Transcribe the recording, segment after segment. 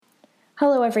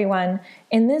Hello, everyone.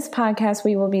 In this podcast,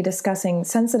 we will be discussing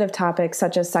sensitive topics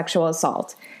such as sexual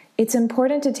assault. It's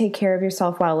important to take care of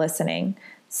yourself while listening.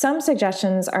 Some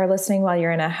suggestions are listening while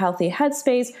you're in a healthy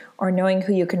headspace or knowing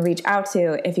who you can reach out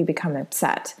to if you become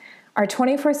upset. Our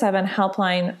 24/7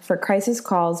 helpline for crisis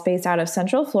calls based out of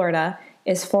Central Florida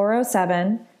is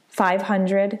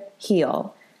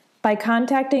 407-500-HEAL. By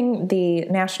contacting the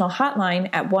national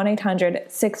hotline at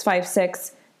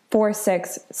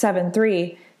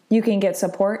 1-800-656-4673, you can get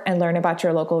support and learn about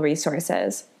your local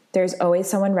resources. There's always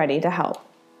someone ready to help.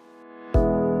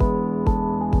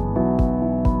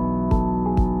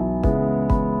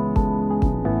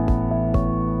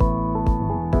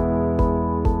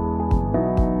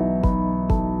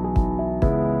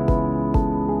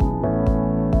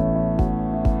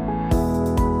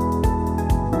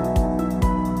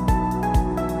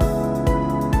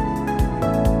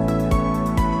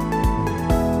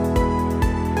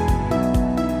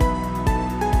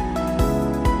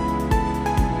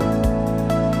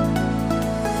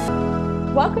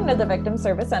 Welcome to the Victim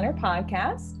Service Center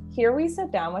podcast. Here we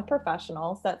sit down with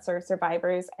professionals that serve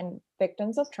survivors and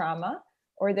victims of trauma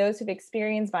or those who've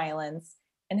experienced violence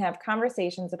and have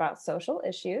conversations about social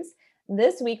issues.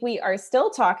 This week we are still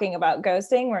talking about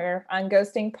ghosting. We're on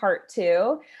ghosting part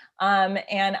 2.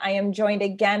 And I am joined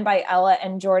again by Ella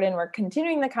and Jordan. We're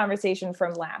continuing the conversation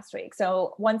from last week.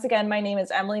 So once again, my name is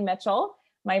Emily Mitchell.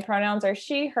 My pronouns are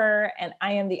she, her, and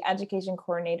I am the education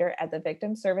coordinator at the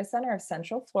Victim Service Center of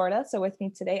Central Florida. So with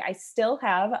me today, I still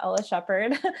have Ella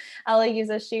Shepard. Ella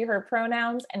uses she, her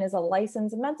pronouns and is a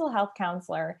licensed mental health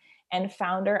counselor and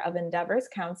founder of Endeavors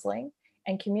Counseling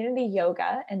and Community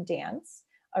Yoga and Dance,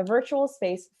 a virtual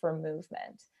space for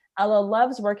movement. Ella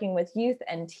loves working with youth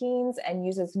and teens and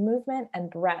uses movement and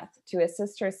breath to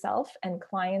assist herself and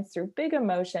clients through big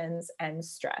emotions and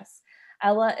stress.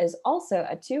 Ella is also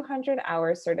a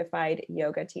 200-hour certified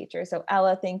yoga teacher. So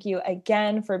Ella, thank you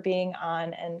again for being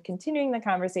on and continuing the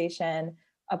conversation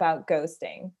about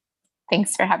ghosting.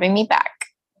 Thanks for having me back.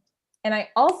 And I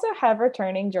also have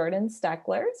returning Jordan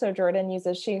Steckler. So Jordan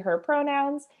uses she, her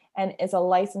pronouns and is a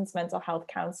licensed mental health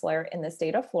counselor in the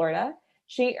state of Florida.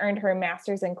 She earned her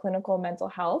master's in clinical mental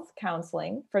health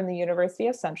counseling from the University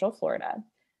of Central Florida.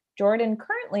 Jordan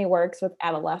currently works with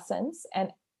adolescents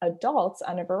and adults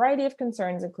on a variety of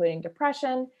concerns, including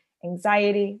depression,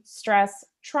 anxiety, stress,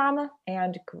 trauma,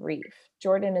 and grief.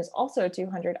 Jordan is also a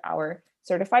 200-hour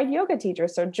certified yoga teacher.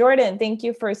 So Jordan, thank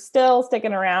you for still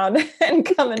sticking around and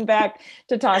coming back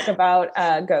to talk about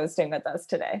ghosting with us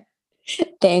today.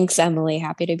 Thanks, Emily.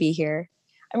 Happy to be here.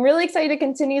 I'm really excited to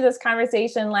continue this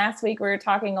conversation. Last week, we were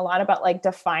talking a lot about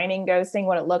defining ghosting,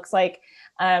 what it looks like.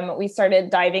 We started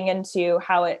diving into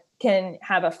how it can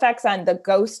have effects on the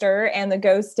ghoster and the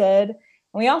ghosted. And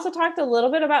we also talked a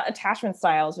little bit about attachment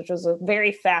styles, which was a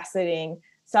very fascinating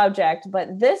subject.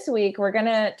 But this week, we're going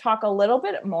to talk a little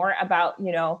bit more about,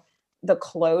 the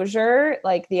closure,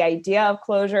 like the idea of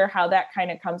closure, how that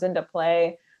kind of comes into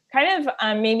play. Kind of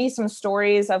maybe some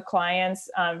stories of clients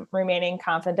remaining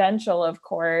confidential, of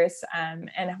course, and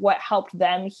what helped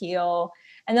them heal.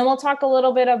 And then we'll talk a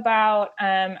little bit about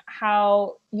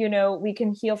how, we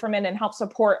can heal from it and help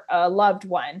support a loved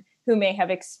one who may have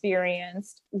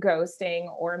experienced ghosting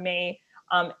or may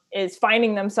is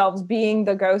finding themselves being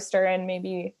the ghoster and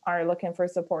maybe are looking for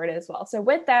support as well. So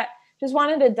with that, just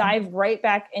wanted to dive right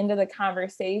back into the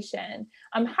conversation.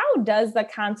 How does the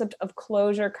concept of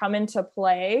closure come into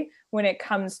play when it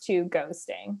comes to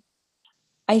ghosting?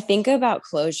 I think about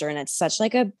closure and it's such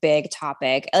a big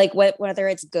topic, whether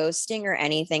it's ghosting or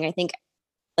anything. I think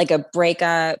a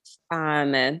breakup,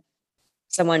 someone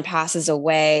passes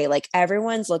away,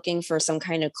 everyone's looking for some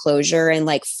kind of closure and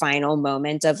final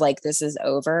moment of this is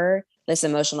over, this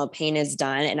emotional pain is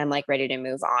done, and I'm ready to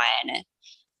move on.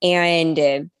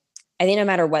 And I think no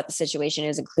matter what the situation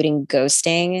is, including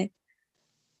ghosting,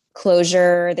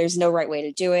 closure, there's no right way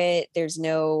to do it. There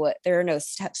are no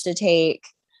steps to take.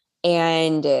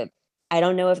 And I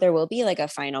don't know if there will be a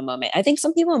final moment. I think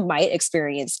some people might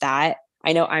experience that.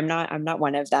 I know I'm not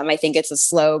one of them. I think it's a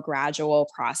slow, gradual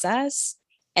process.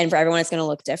 And for everyone, it's going to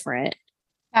look different.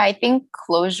 I think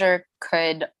closure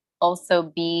could also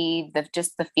be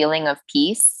just the feeling of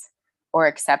peace or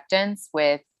acceptance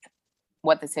with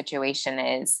what the situation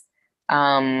is.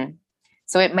 So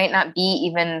it might not be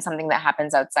even something that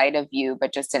happens outside of you,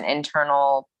 but just an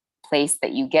internal place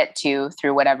that you get to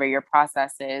through whatever your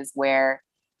process is where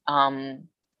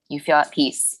you feel at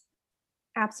peace.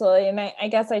 Absolutely. And I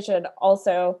guess I should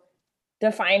also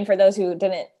define for those who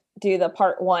didn't do the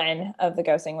part 1 of the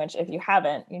ghosting, which if you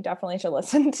haven't, you definitely should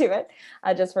listen to it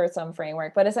just for some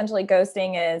framework. But essentially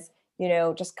ghosting is,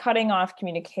 just cutting off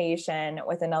communication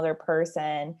with another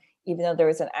person, even though there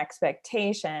was an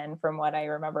expectation from what I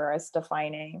remember us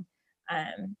defining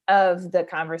of the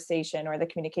conversation or the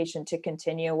communication to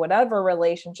continue, whatever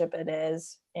relationship it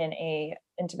is, in a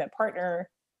intimate partner,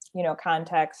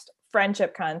 context,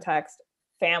 friendship context,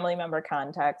 family member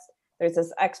context. There's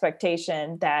this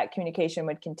expectation that communication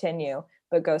would continue,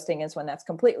 but ghosting is when that's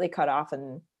completely cut off,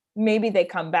 and maybe they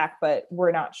come back, but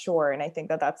we're not sure. And I think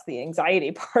that that's the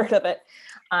anxiety part of it.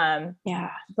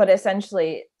 But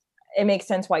essentially it makes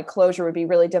sense why closure would be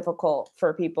really difficult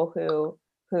for people who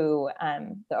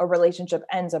a relationship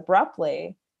ends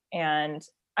abruptly. And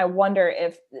I wonder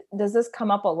does this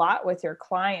come up a lot with your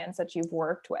clients that you've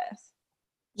worked with?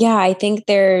 Yeah, I think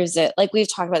like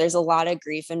we've talked about, there's a lot of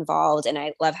grief involved. And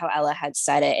I love how Ella had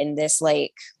said it in this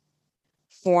like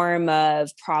form of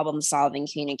problem solving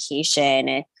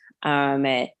communication.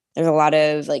 There's a lot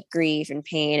of like grief and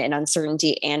pain and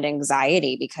uncertainty and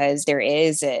anxiety, because there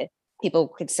is people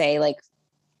could say like,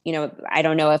 I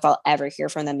don't know if I'll ever hear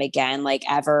from them again, like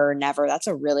ever, never. That's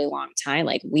a really long time.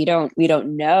 Like we don't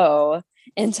know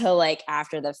until like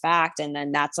after the fact. And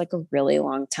then that's like a really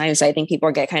long time. So I think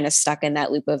people get kind of stuck in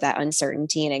that loop of that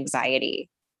uncertainty and anxiety.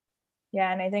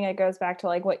 Yeah. And I think it goes back to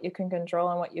like what you can control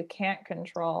and what you can't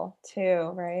control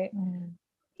too, right?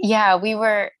 Yeah, we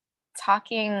were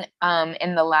talking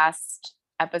in the last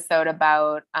episode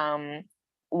about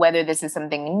whether this is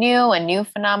something new, a new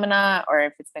phenomena, or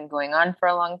if it's been going on for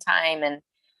a long time. And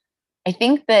I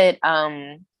think that,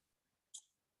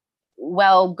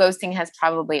 ghosting has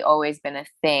probably always been a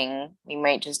thing. We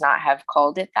might just not have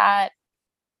called it that.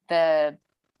 The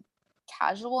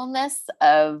casualness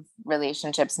of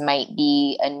relationships might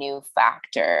be a new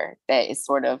factor that is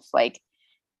sort of like,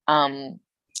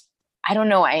 I don't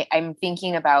know. I'm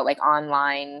thinking about like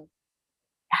online,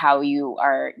 how you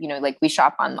are, like we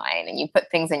shop online and you put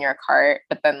things in your cart,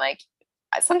 but then like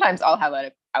sometimes I'll have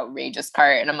an outrageous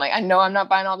cart and I'm like, I know I'm not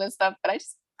buying all this stuff, but I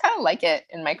just kind of like it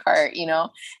in my cart,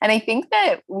 And I think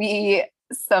that we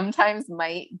sometimes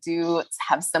might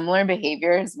have similar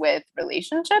behaviors with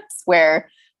relationships where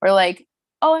we're like,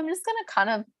 oh, I'm just going to kind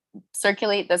of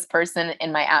circulate this person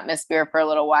in my atmosphere for a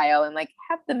little while and like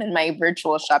have them in my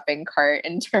virtual shopping cart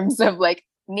in terms of like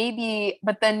maybe,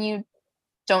 but then you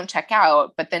don't check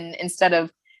out, but then instead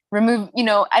of remove,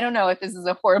 I don't know if this is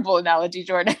a horrible analogy,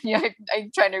 Jordan.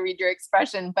 I'm trying to read your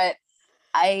expression, but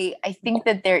I think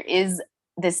that there is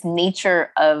this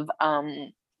nature of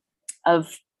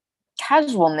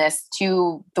casualness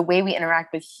to the way we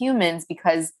interact with humans,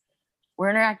 because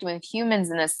we're interacting with humans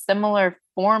in a similar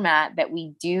format that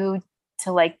we do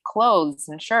to like clothes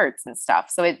and shirts and stuff.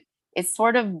 So it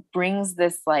sort of brings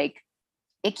this like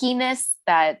ickiness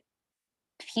that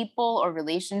people or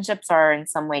relationships are in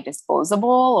some way disposable,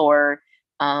 or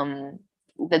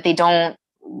that they don't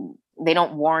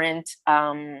warrant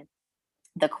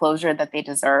the closure that they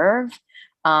deserve.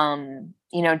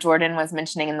 Jordan was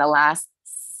mentioning in the last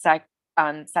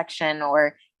section,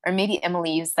 or maybe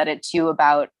Emily, you said it too,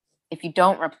 about if you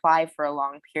don't reply for a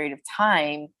long period of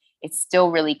time, it's still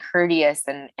really courteous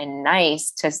and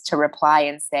nice to reply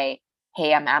and say,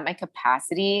 hey, I'm at my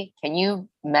capacity. Can you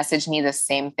message me the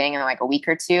same thing in like a week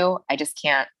or two? I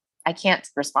can't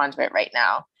respond to it right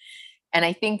now. And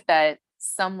I think that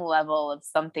some level of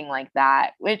something like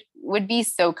that would be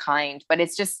so kind, but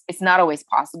it's not always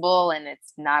possible, and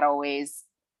it's not always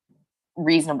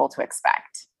reasonable to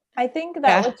expect. I think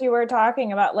that what you were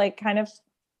talking about, like kind of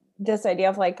this idea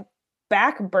of like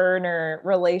back burner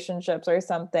relationships or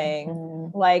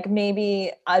something, like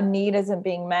maybe a need isn't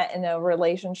being met in a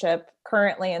relationship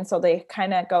currently, and so they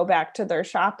kind of go back to their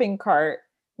shopping cart,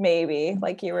 maybe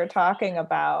like you were talking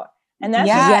about. And that's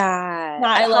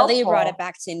I love that you brought it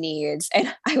back to needs.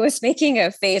 And I was making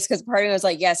a face because part of me was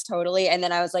like, yes, totally. And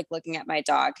then I was like looking at my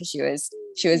dog because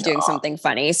she was doing something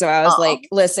funny. So I was like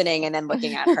listening and then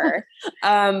looking at her.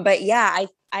 But yeah,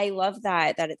 I love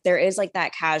that there is like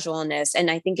that casualness.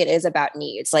 And I think it is about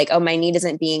needs. Like, oh, my need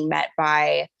isn't being met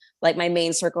by like my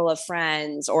main circle of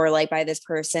friends, or like by this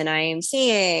person I am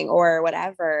seeing, or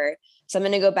whatever. So I'm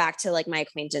going to go back to like my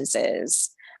acquaintances.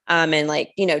 And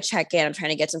like, check in. I'm trying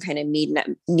to get some kind of need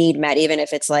met, even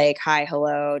if it's like, hi,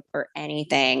 hello, or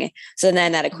anything. So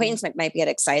then that acquaintance might get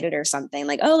excited or something,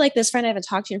 like, oh, like this friend I haven't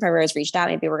talked to in forever has reached out.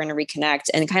 Maybe we're going to reconnect.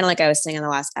 And kind of like I was saying in the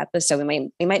last episode,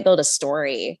 we might build a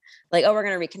story like, oh, we're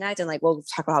going to reconnect. And like, we'll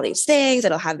talk about all these things.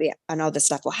 I know this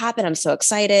stuff will happen. I'm so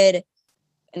excited.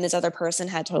 And this other person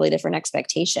had totally different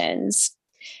expectations.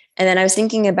 And then I was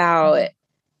thinking about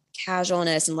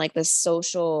casualness and like the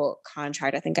social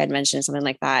contract. I think I'd mentioned something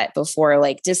like that before,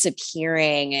 like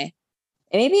disappearing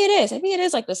And maybe it is. Maybe it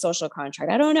is like the social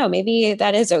contract. I don't know. Maybe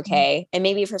that is okay. And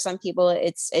maybe for some people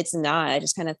it's not. I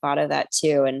just kind of thought of that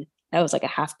too. And that was like a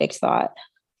half-baked thought.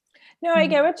 No, I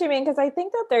get what you mean, because I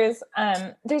think that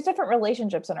there's different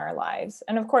relationships in our lives.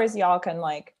 And of course y'all can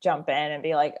like jump in and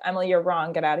be like, Emily, you're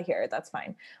wrong, get out of here. That's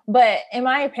fine. But in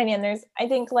my opinion, there's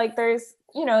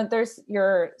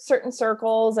your certain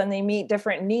circles and they meet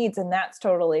different needs, and that's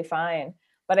totally fine.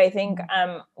 But I think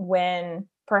when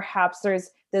perhaps there's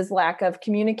this lack of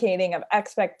communicating, of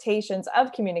expectations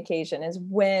of communication, is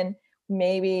when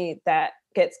maybe that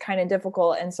gets kind of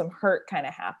difficult and some hurt kind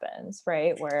of happens,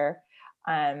 right? Where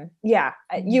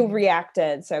you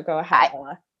reacted, so go ahead,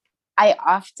 Ella. I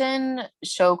often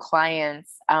show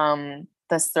clients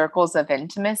the circles of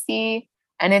intimacy,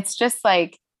 and it's just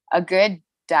like a good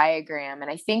diagram. And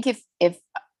I think if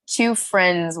two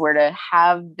friends were to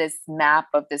have this map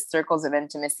of the circles of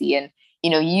intimacy, and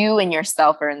you and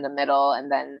yourself are in the middle,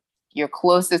 and then your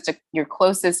closest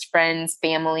friends,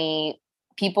 family,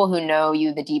 people who know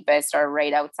you the deepest are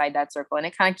right outside that circle, and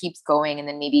it kind of keeps going. And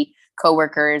then maybe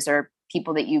coworkers or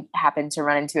people that you happen to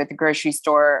run into at the grocery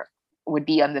store would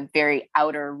be on the very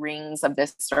outer rings of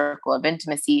this circle of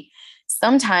intimacy.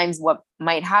 Sometimes what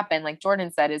might happen, like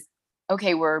Jordan said, is,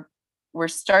 okay, we're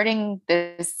starting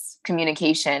this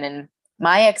communication, and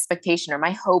my expectation or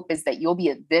my hope is that you'll be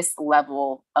at this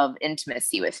level of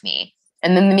intimacy with me.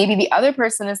 And then maybe the other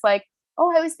person is like,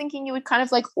 oh, I was thinking you would kind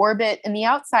of like orbit in the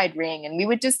outside ring, and we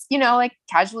would just, like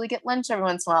casually get lunch every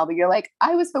once in a while. But you're like,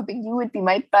 I was hoping you would be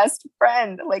my best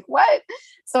friend. Like, what?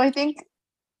 So I think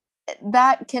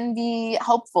that can be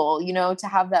helpful, to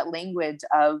have that language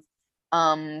of,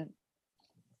 and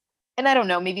I don't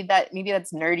know, maybe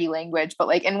that's nerdy language, but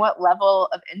like, in what level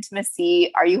of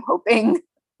intimacy are you hoping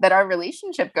that our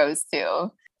relationship goes to?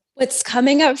 What's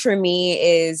coming up for me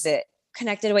is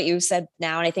connected to what you said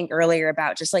now, and I think earlier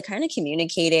about just like kind of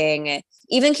communicating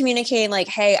like,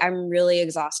 hey, I'm really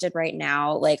exhausted right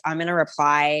now, like I'm gonna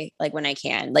reply like when I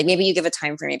can. Like maybe you give a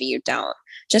time frame, maybe you don't.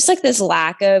 Just like this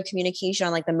lack of communication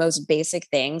on like the most basic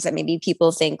things that maybe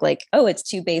people think like, oh, it's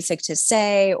too basic to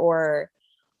say or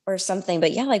something.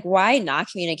 But yeah, like why not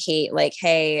communicate like,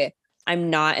 hey, I'm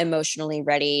not emotionally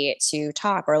ready to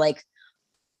talk,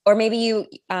 or maybe you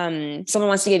someone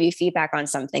wants to give you feedback on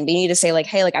something, but you need to say like,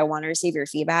 hey, like I want to receive your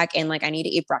feedback, and like I need to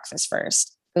eat breakfast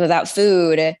first, because without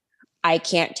food I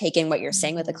can't take in what you're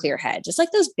saying with a clear head. Just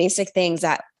like those basic things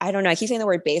that, I don't know, I keep saying the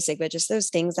word basic, but just those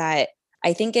things that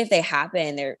I think if they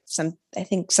happen, I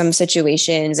think some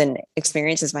situations and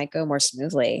experiences might go more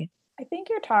smoothly. I think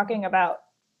you're talking about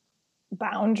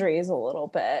boundaries a little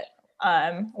bit.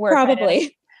 Where Probably kind of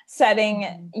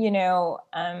setting,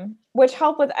 which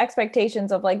help with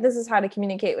expectations of like, this is how to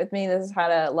communicate with me, this is how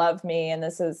to love me, and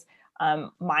this is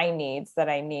my needs that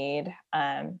I need.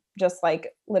 Just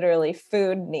like literally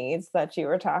food needs that you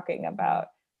were talking about,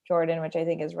 Jordan, which I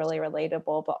think is really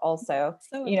relatable, but also,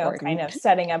 so important. kind of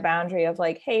setting a boundary of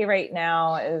like, hey, right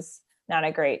now is not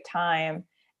a great time.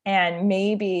 And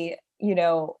maybe, we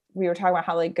were talking about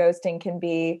how like ghosting can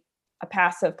be a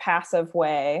passive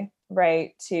way,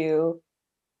 right, to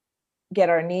get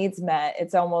our needs met.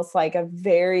 It's almost like a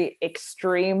very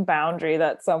extreme boundary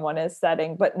that someone is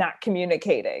setting, but not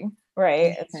communicating,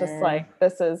 right? It's just like,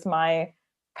 this is my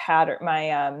pattern,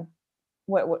 my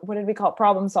what did we call it?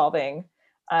 Problem solving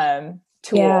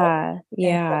tool. Yeah.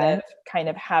 Instead of kind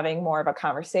of having more of a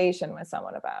conversation with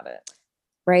someone about it.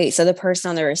 Right. So the person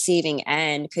on the receiving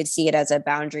end could see it as a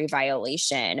boundary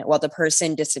violation, while the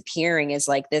person disappearing is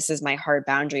like, this is my hard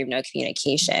boundary of no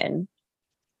communication.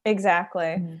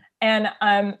 Exactly. Mm-hmm.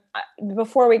 And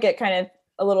before we get kind of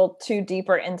a little too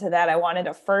deeper into that, I wanted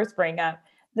to first bring up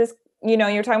this,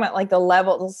 you're talking about like the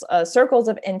levels, circles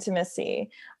of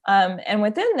intimacy. And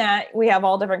within that, we have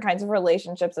all different kinds of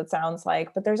relationships, it sounds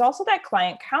like, but there's also that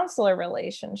client counselor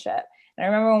relationship. And I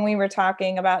remember when we were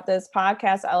talking about this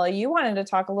podcast, Ella, you wanted to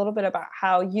talk a little bit about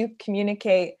how you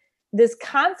communicate this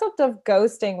concept of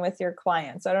ghosting with your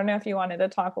clients. I don't know if you wanted to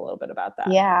talk a little bit about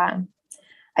that. Yeah,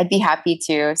 I'd be happy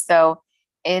to. So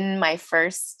in my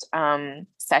first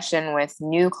session with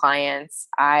new clients,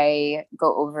 I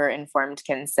go over informed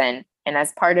consent. And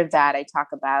as part of that, I talk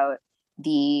about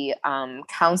the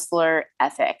counselor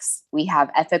ethics. We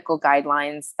have ethical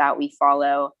guidelines that we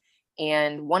follow,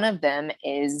 and one of them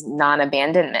is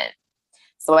non-abandonment.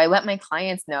 So I let my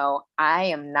clients know I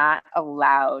am not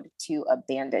allowed to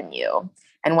abandon you.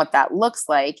 And what that looks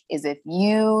like is if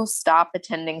you stop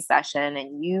attending session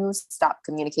and you stop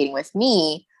communicating with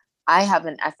me, I have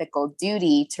an ethical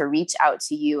duty to reach out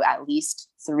to you at least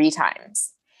 3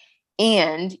 times.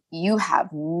 And you have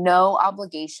no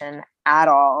obligation at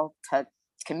all to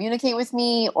communicate with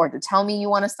me or to tell me you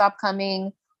want to stop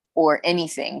coming or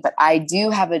anything, but I do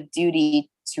have a duty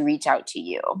to reach out to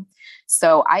you.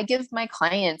 So I give my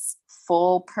clients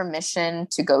full permission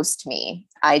to ghost me.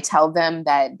 I tell them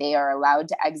that they are allowed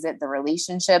to exit the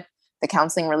relationship, the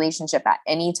counseling relationship, at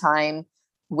any time,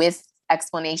 with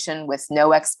explanation, with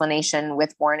no explanation,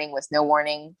 with warning, with no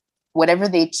warning, whatever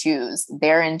they choose.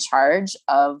 They're in charge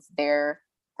of their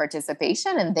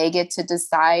participation and they get to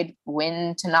decide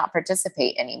when to not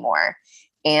participate anymore.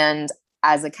 And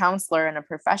as a counselor and a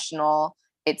professional,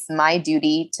 it's my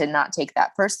duty to not take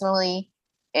that personally.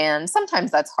 And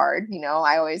sometimes that's hard.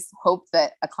 I always hope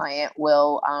that a client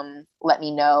will let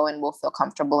me know and will feel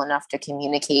comfortable enough to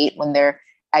communicate when they're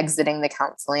exiting the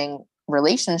counseling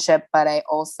relationship. But I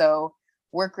also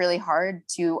work really hard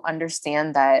to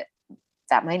understand that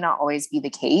that might not always be the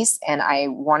case. And I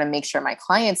want to make sure my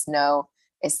clients know,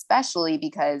 especially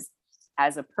because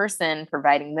as a person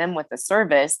providing them with a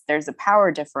service, there's a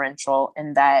power differential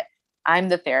in that I'm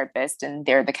the therapist and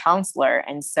they're the counselor.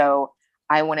 And so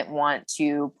I wouldn't want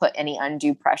to put any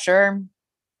undue pressure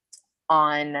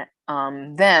on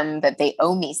them that they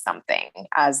owe me something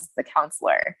as the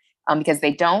counselor, because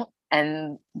they don't,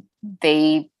 and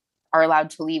they are allowed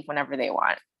to leave whenever they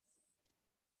want.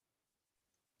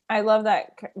 I love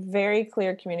that very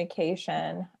clear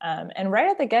communication. And right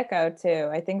at the get-go too.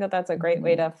 I think that that's a great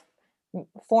way to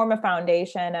form a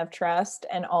foundation of trust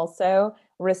and also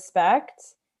respect,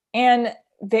 and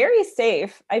very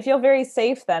safe. I feel very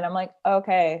safe then. I'm like,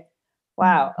 okay,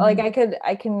 wow. Like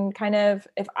I can kind of,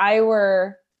 if I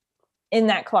were in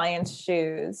that client's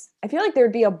shoes, I feel like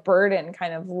there'd be a burden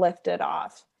kind of lifted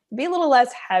off, be a little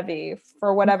less heavy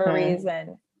for whatever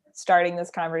reason, starting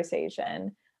this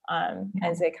conversation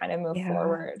as they kind of move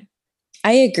forward.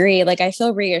 I agree. Like, I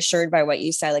feel reassured by what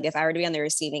you said. Like, if I were to be on the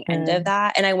receiving end of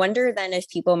that, and I wonder then if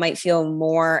people might feel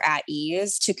more at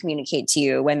ease to communicate to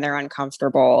you when they're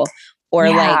uncomfortable or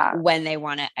like when they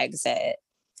want to exit.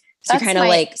 So you're kind of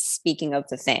like speaking of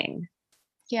the thing.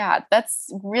 Yeah, that's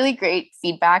really great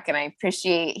feedback. And I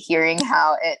appreciate hearing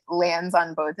how it lands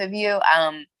on both of you.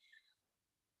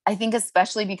 I think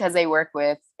especially because I work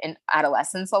with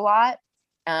adolescents a lot.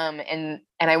 And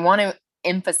I want to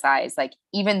emphasize, like,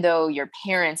 even though your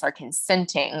parents are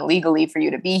consenting legally for you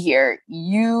to be here,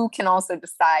 you can also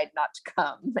decide not to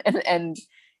come, and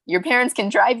your parents can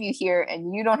drive you here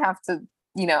and you don't have to,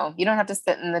 you don't have to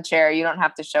sit in the chair. You don't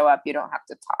have to show up. You don't have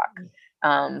to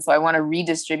talk. So I want to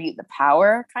redistribute the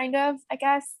power kind of, I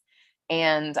guess,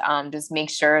 and just make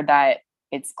sure that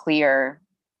it's clear.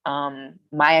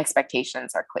 My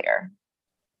expectations are clear.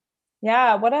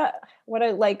 Yeah. What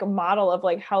a like model of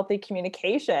like healthy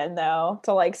communication though,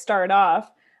 to like start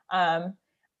off.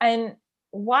 And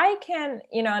why can,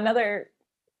 another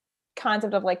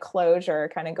concept of like closure,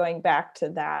 kind of going back to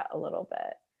that a little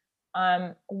bit.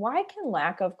 Why can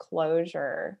lack of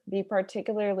closure be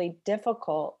particularly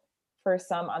difficult for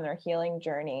some on their healing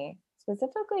journey,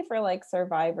 specifically for like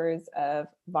survivors of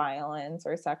violence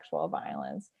or sexual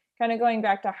violence? Kind of going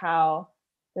back to how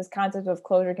this concept of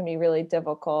closure can be really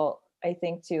difficult, I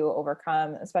think, to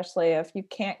overcome, especially if you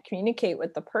can't communicate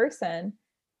with the person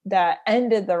that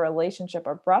ended the relationship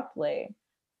abruptly.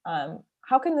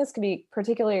 How can this be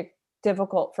particularly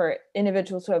difficult for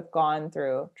individuals who have gone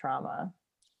through trauma?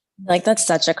 Like, that's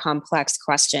such a complex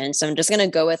question. So I'm just going to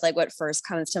go with like what first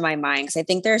comes to my mind, because I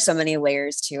think there are so many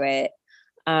layers to it.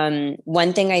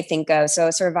 One thing I think of, so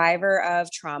a survivor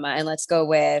of trauma, and let's go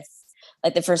with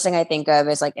like the first thing I think of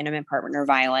is like intimate partner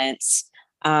violence.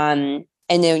 And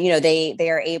then, they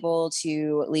are able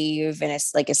to leave and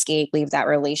like escape, leave that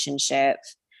relationship.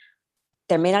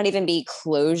 There may not even be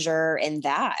closure in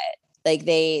that. Like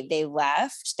they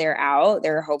left, they're out,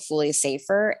 they're hopefully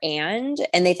safer, and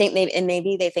they think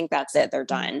maybe they think that's it, they're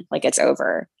done, like it's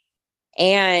over.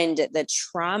 And the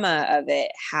trauma of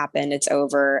it happened, it's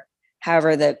over.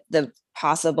 However, the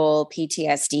possible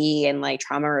PTSD and like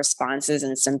trauma responses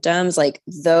and symptoms, like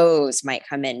those might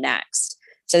come in next.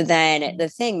 So then the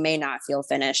thing may not feel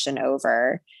finished and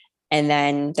over. And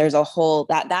then there's a whole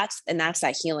that's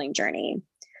that healing journey.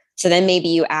 So then maybe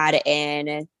you add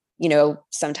in,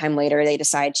 sometime later they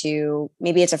decide to,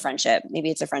 maybe it's a friendship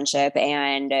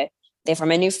and they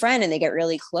form a new friend and they get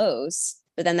really close.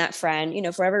 But then that friend,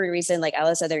 for every reason, like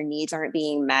Ella said, their needs aren't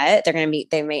being met. They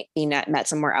may be met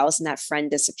somewhere else, and that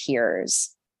friend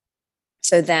disappears.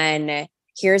 So then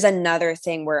here's another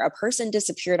thing where a person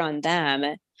disappeared on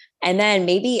them. And then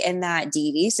maybe in that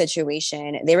DV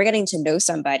situation, they were getting to know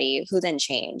somebody who then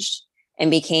changed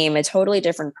and became a totally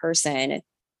different person.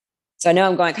 So I know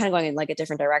I'm going in like a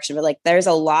different direction, but like there's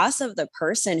a loss of the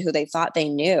person who they thought they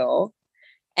knew.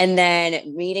 And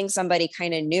then meeting somebody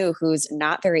kind of new who's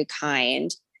not very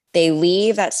kind, they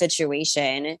leave that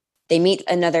situation. They meet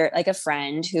another, like a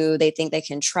friend who they think they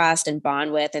can trust and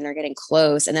bond with, and they're getting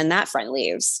close. And then that friend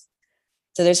leaves.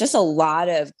 So there's just a lot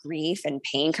of grief and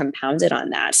pain compounded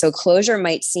on that. So closure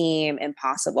might seem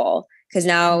impossible because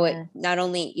now not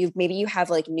only maybe you have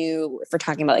like new, if we're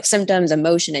talking about like symptoms,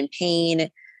 emotion and pain,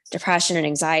 depression and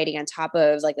anxiety on top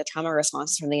of like the trauma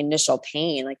responses from the initial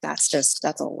pain, like that's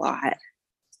a lot.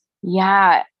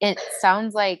 Yeah, it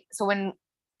sounds like, so when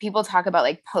people talk about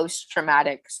like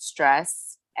post-traumatic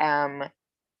stress,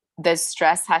 the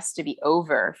stress has to be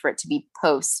over for it to be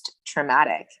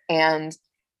post-traumatic. And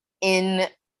in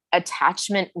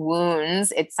attachment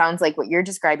wounds, it sounds like what you're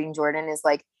describing, Jordan, is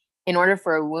like, in order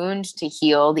for a wound to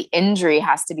heal, the injury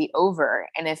has to be over.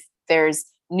 And if there's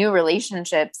new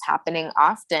relationships happening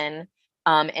often,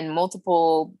 and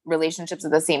multiple relationships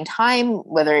at the same time,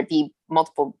 whether it be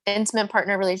multiple intimate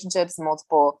partner relationships,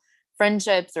 multiple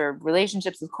friendships or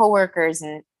relationships with coworkers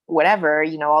and whatever,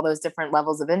 all those different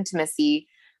levels of intimacy.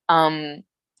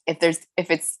 If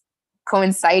it's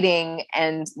coinciding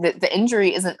and the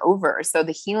injury isn't over, so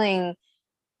the healing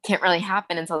can't really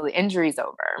happen until the injury's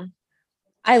over.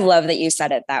 I love that you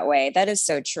said it that way. That is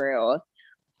so true.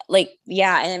 Like,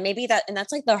 yeah. And maybe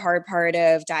that's like the hard part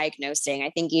of diagnosing. I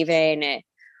think even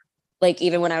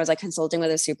when I was like consulting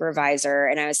with a supervisor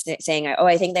and I was saying, oh,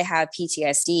 I think they have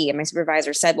PTSD. And my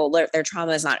supervisor said, well, their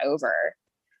trauma is not over.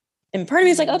 And part of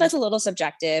me is like, oh, that's a little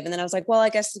subjective. And then I was like, well, I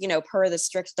guess, per the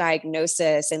strict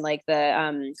diagnosis and like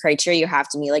the criteria you have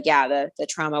to meet, like, yeah, the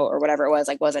trauma or whatever it was,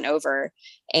 like wasn't over.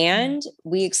 And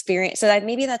we experienced, so that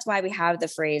maybe that's why we have the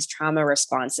phrase trauma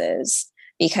responses,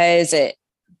 because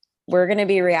we're going to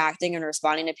be reacting and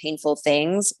responding to painful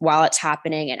things while it's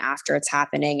happening and after it's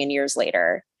happening and years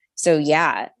later. So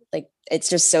yeah, like it's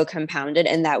just so compounded.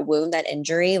 And that wound, that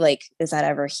injury, like, is that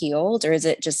ever healed, or does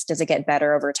it get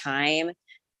better over time?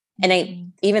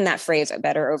 And even that phrase,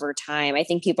 better over time, I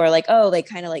think people are like, oh, like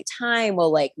kind of like time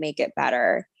will like make it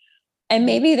better. And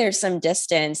maybe there's some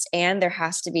distance and there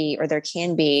has to be, or there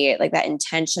can be like that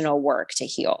intentional work to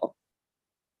heal.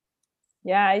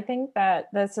 Yeah, I think that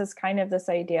this is kind of this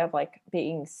idea of like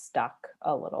being stuck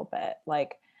a little bit,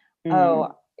 like,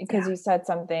 because you said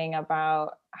something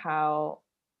about how,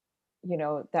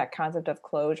 that concept of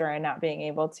closure and not being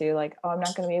able to like, oh, I'm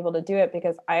not going to be able to do it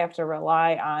because I have to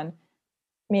rely on,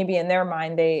 maybe in their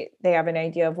mind, they have an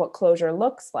idea of what closure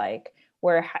looks like,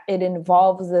 where it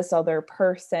involves this other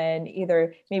person,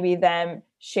 either maybe them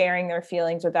sharing their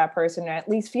feelings with that person, or at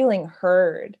least feeling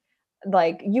heard.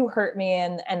 Like, you hurt me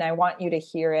and I want you to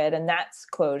hear it. And that's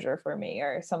closure for me,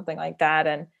 or something like that.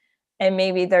 And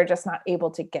maybe they're just not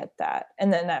able to get that.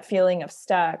 And then that feeling of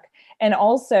stuck. And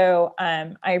also,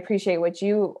 I appreciate what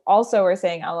you also were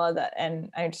saying, Ella, that, and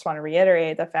I just want to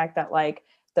reiterate the fact that like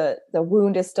the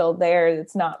wound is still there.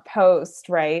 It's not post,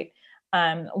 right?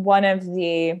 One of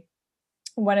the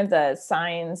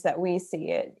signs that we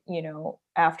see it,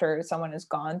 after someone has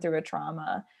gone through a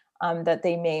trauma, that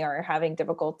they may are having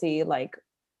difficulty like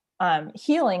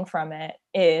healing from it,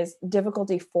 is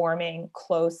difficulty forming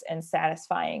close and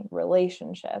satisfying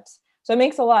relationships. So it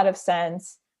makes a lot of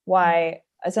sense why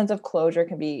a sense of closure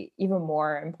can be even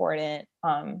more important,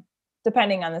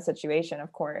 depending on the situation,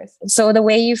 of course. So the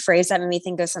way you phrased that made me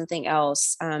think of something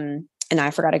else. And I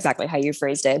forgot exactly how you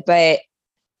phrased it, but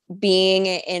being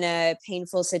in a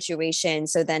painful situation,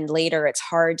 so then later it's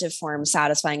hard to form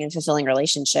satisfying and fulfilling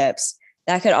relationships.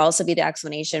 That could also be the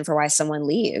explanation for why someone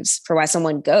leaves, for why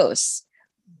someone ghosts.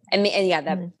 And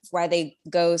yeah, why they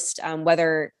ghost,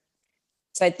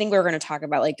 so I think we were going to talk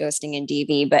about like ghosting and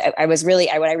DV, but what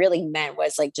I really meant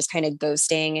was like just kind of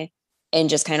ghosting in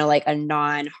just kind of like a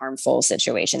non-harmful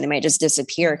situation. They might just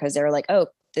disappear because they're like, oh,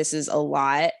 this is a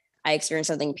lot. I experienced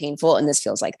something painful and this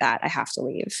feels like that. I have to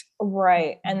leave.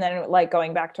 Right. And then like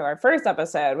going back to our first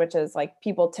episode, which is like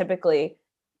people typically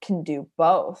can do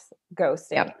both,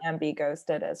 ghosting and be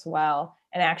ghosted as well.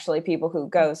 And actually people who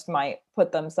ghost might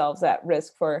put themselves at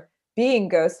risk for being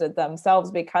ghosted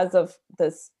themselves because of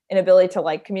this inability to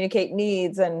like communicate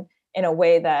needs and in a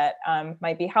way that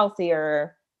might be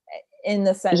healthier, in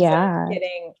the sense of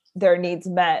getting their needs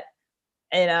met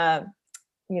in a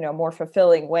more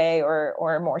fulfilling way,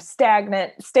 or a more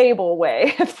stagnant, stable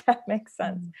way, if that makes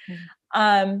sense.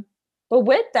 But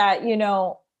with that,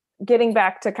 getting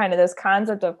back to kind of this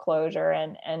concept of closure,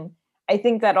 and I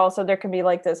think that also there can be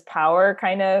like this power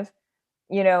kind of,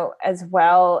 as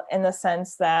well, in the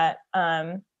sense that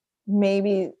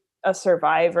maybe a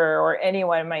survivor or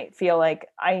anyone might feel like,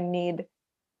 I need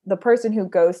the person who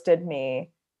ghosted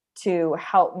me to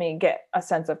help me get a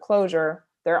sense of closure.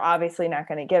 They're obviously not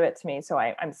going to give it to me. So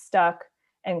I'm stuck.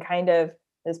 and kind of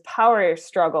this power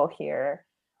struggle here.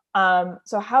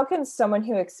 So how can someone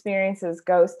who experiences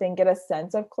ghosting get a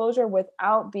sense of closure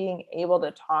without being able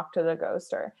to talk to the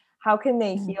ghoster? How can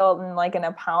they heal in like an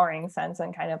empowering sense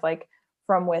and kind of like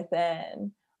from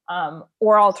within?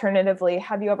 Or alternatively,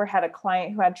 have you ever had a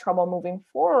client who had trouble moving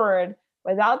forward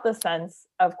without the sense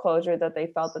of closure that they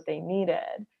felt that they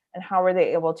needed? And how were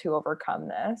they able to overcome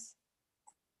this?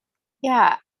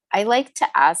 Yeah, I like to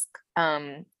ask,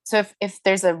 so if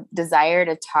there's a desire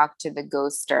to talk to the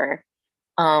ghoster,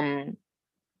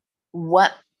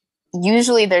 what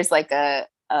usually there's like a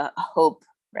hope,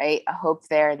 right? A hope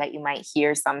there that you might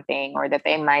hear something, or that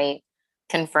they might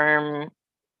confirm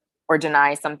or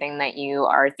deny something that you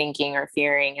are thinking or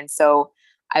fearing. And so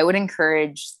I would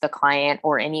encourage the client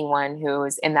or anyone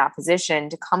who's in that position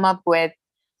to come up with,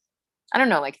 I don't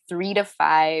know, like 3 to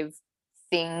 5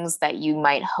 things that you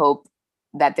might hope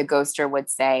that the ghoster would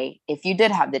say if you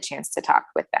did have the chance to talk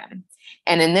with them.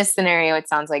 And in this scenario, it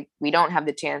sounds like we don't have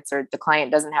the chance, or the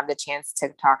client doesn't have the chance to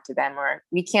talk to them, or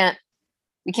we can't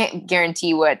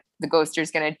guarantee what the ghoster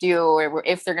is going to do, or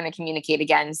if they're going to communicate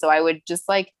again. So I would just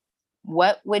like,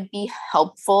 what would be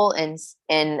helpful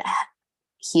in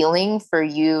healing for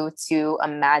you to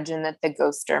imagine that the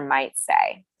ghoster might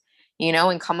say,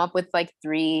 and come up with like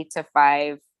 3 to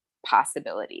 5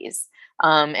 possibilities.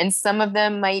 And some of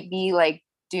them might be like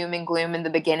doom and gloom in the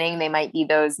beginning. They might be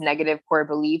those negative core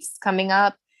beliefs coming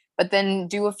up, but then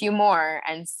do a few more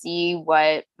and see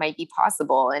what might be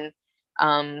possible, and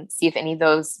see if any of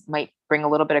those might bring a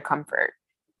little bit of comfort.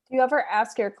 Do you ever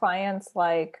ask your clients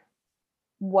like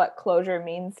what closure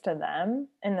means to them,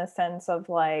 in the sense of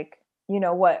like,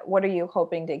 what are you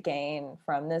hoping to gain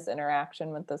from this interaction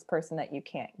with this person that you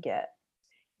can't get?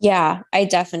 Yeah, I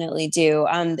definitely do.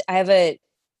 I have a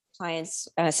client's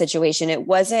situation. It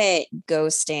wasn't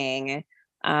ghosting,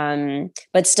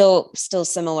 but still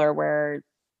similar, where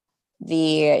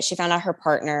she found out her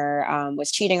partner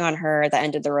was cheating on her at the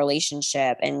end of the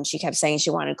relationship, and she kept saying she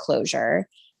wanted closure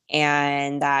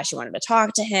and that she wanted to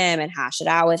talk to him and hash it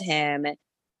out with him.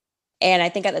 And I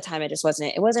think at the time it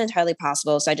wasn't entirely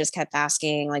possible. So I just kept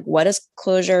asking, like, what does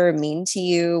closure mean to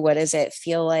you? What does it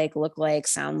feel like, look like,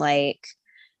 sound like?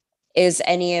 Is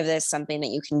any of this something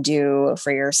that you can do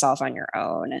for yourself on your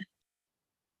own?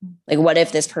 Like, what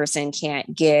if this person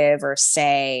can't give or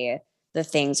say the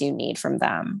things you need from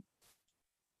them?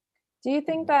 Do you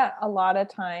think that a lot of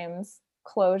times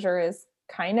closure is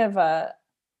kind of a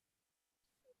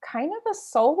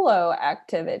solo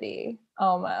activity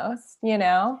almost,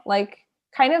 like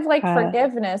kind of like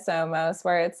forgiveness almost,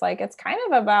 where it's like it's kind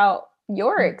of about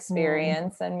your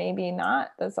experience and maybe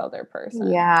not this other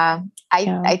person? Yeah.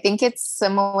 I think it's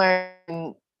similar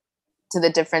to the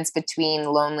difference between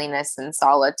loneliness and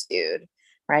solitude,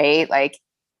 right? Like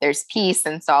there's peace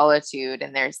and solitude,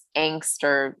 and there's angst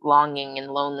or longing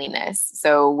and loneliness.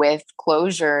 So with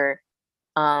closure,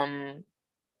 nothing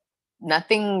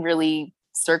really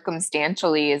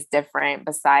circumstantially is different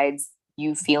besides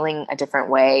you feeling a different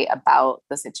way about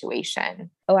the situation.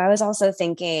 Oh, I was also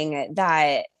thinking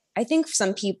that I think for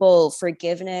some people,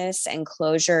 forgiveness and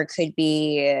closure could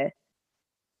be,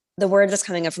 the word that's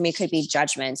coming up for me could be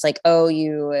judgments. Like,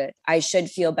 I should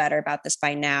feel better about this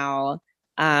by now.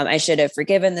 I should have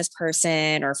forgiven this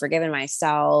person or forgiven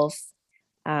myself.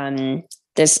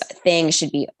 This thing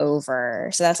should be over.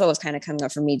 So that's what was kind of coming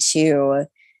up for me too.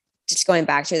 Just going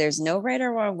back to, there's no right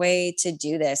or wrong way to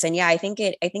do this. And yeah, I think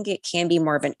it can be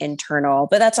more of an internal,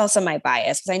 but that's also my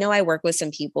bias, because I know I work with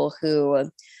some people who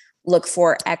look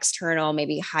for external,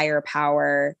 maybe higher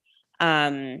power.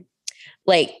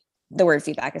 Like the word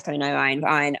feedback is coming to my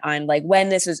mind on like when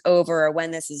this is over, or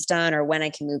when this is done, or when I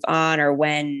can move on, or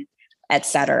when,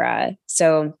 etc.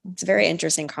 So it's a very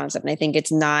interesting concept. And I think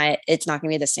it's not going to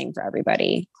be the same for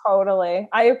everybody. Totally.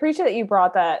 I appreciate that you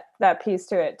brought that piece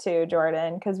to it too,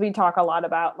 Jordan, because we talk a lot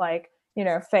about like,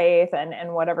 faith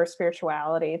and whatever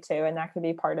spirituality too. And that could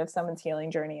be part of someone's healing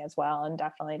journey as well. And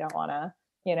definitely don't want to,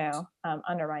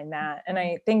 undermine that. And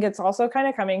I think it's also kind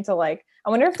of coming to like, I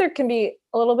wonder if there can be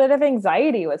a little bit of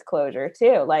anxiety with closure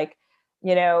too. Like,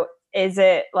 is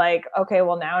it like, okay,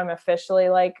 well now I'm officially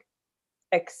like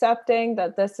accepting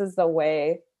that this is the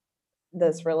way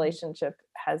this relationship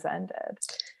has ended?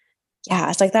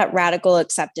 Yeah, it's like that radical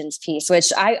acceptance piece,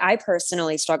 which I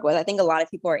personally struggle with. I think a lot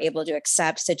of people are able to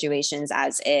accept situations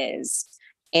as is.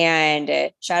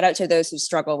 And shout out to those who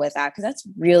struggle with that, because that's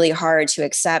really hard to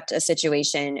accept a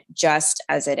situation just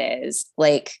as it is.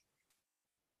 Like,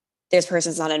 this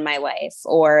person's not in my life,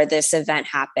 or this event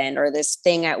happened, or this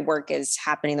thing at work is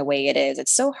happening the way it is.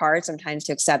 It's so hard sometimes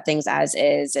to accept things as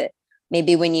is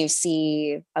maybe when you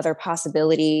see other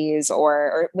possibilities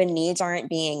or when needs aren't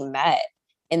being met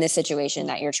in the situation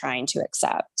that you're trying to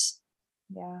accept.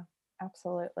 Yeah,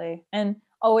 absolutely. And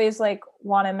always like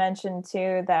want to mention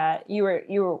too that you were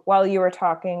while you were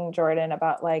talking, Jordan,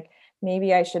 about like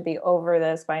maybe I should be over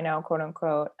this by now, quote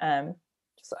unquote.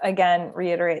 Just again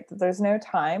reiterate that there's no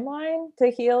timeline to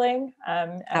healing.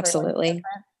 Everyone's Absolutely.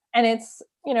 different. And it's,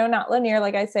 not linear,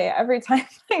 like I say every time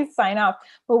I sign off.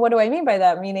 But what do I mean by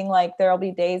that? Meaning like there'll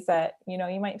be days that, you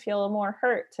might feel more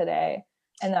hurt today.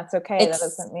 And that's okay. That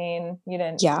doesn't mean you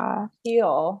didn't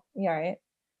heal. Yeah, right.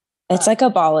 It's like a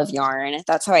ball of yarn.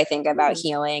 That's how I think about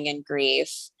healing and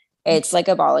grief. It's like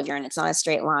a ball of yarn. It's not a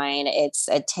straight line. It's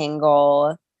a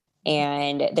tangle.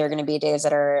 And there are going to be days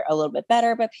that are a little bit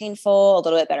better, but painful, a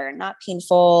little bit better, not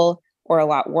painful, or a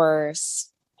lot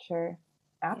worse. Sure.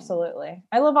 Absolutely.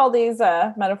 I love all these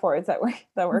metaphors that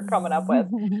we're coming up with.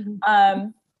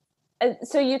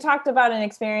 So you talked about an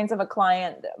experience of a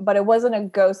client, but it wasn't a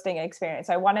ghosting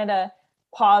experience. I wanted to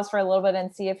pause for a little bit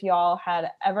and see if y'all had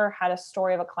ever had a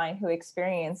story of a client who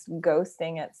experienced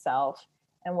ghosting itself,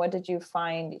 and what did you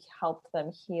find helped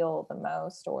them heal the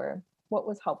most, or what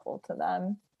was helpful to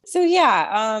them? So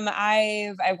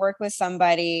I've worked with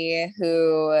somebody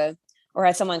who, or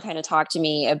had someone kind of talk to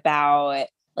me about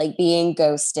like being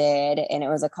ghosted, and it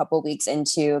was a couple weeks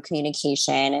into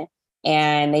communication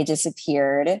and they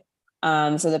disappeared.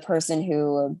 So the person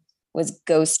who was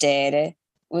ghosted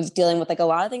was dealing with like a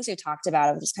lot of things we talked about.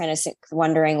 I was just kind of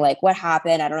wondering like what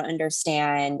happened. I don't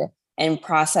understand, and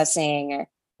processing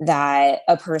that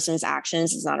a person's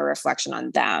actions is not a reflection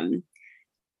on them.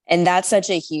 And that's such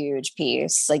a huge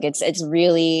piece. Like it's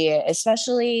really,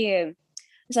 especially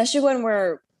when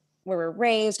we're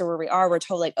raised or where we are, we're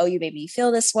told like, oh, you made me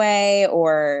feel this way,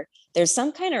 or there's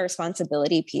some kind of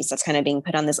responsibility piece that's kind of being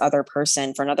put on this other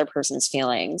person for another person's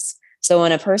feelings. So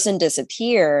when a person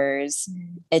disappears,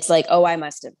 it's like, oh, I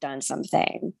must have done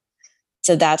something.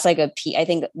 So that's like I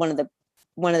think one of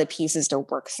the pieces to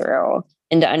work through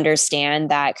and to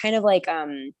understand that, kind of like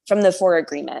from the 4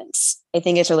 agreements. I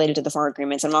think it's related to the 4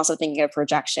 agreements. I'm also thinking of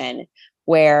projection,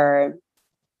 where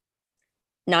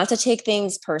not to take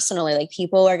things personally, like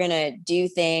people are going to do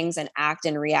things and act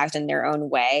and react in their own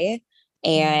way.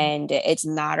 And it's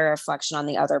not a reflection on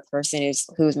the other person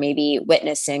who's maybe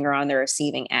witnessing or on the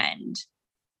receiving end.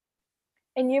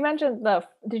 And you mentioned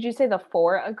did you say the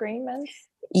 4 agreements?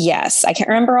 Yes. I can't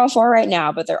remember all 4 right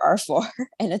now, but there are 4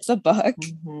 and it's a book.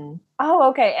 Mm-hmm. Oh,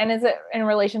 okay. And is it in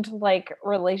relation to like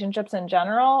relationships in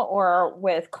general, or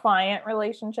with client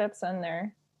relationships and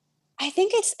their? I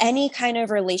think it's any kind of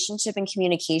relationship and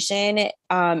communication.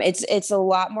 It's a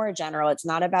lot more general. It's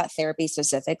not about therapy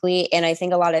specifically. And I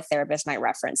think a lot of therapists might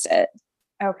reference it.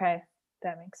 Okay.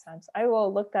 That makes sense. I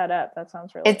will look that up. That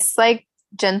sounds really. It's like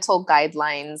gentle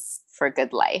guidelines for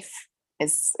good life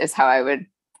is how I would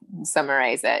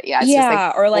summarize it. Yeah. It's just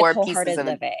like or like 4 wholehearted pieces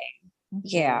living.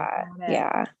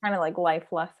 Yeah. Kind of like life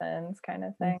lessons kind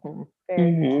of thing. Mm-hmm.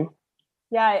 Very cool.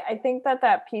 Yeah. I think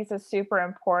that piece is super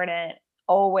important,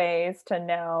 always, to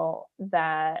know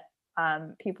that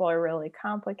people are really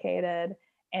complicated,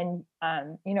 and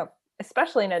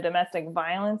especially in a domestic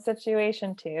violence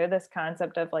situation too, this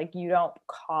concept of like, you don't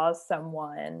cause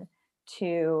someone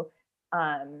to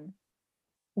harm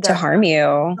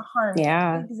you.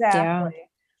 Exactly.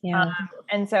 Yeah.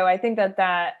 And so I think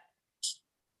that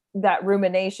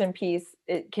rumination piece,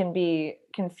 it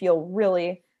can feel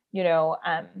really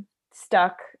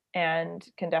stuck, and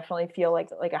can definitely feel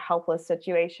like a helpless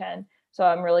situation. So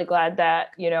I'm really glad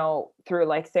that, through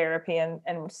like therapy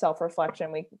and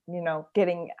self-reflection, we,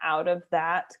 getting out of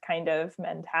that kind of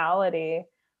mentality,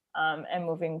 and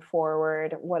moving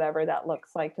forward, whatever that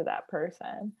looks like to that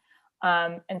person.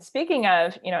 And speaking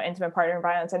of, intimate partner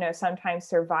violence, I know sometimes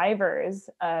survivors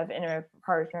of intimate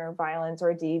partner violence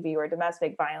or DV or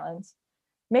domestic violence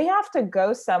may have to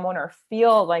ghost someone, or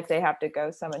feel like they have to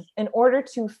ghost someone in order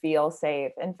to feel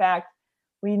safe. In fact,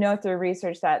 we know through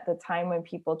research that the time when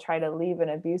people try to leave an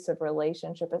abusive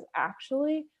relationship is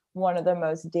actually one of the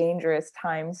most dangerous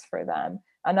times for them.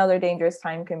 Another dangerous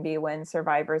time can be when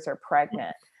survivors are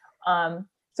pregnant.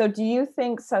 So do you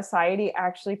think society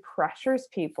actually pressures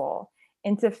people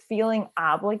into feeling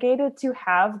obligated to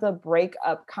have the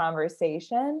breakup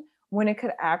conversation when it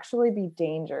could actually be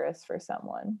dangerous for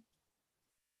someone?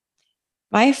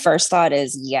 My first thought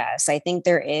is yes. I think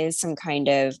there is some kind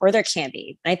of, or there can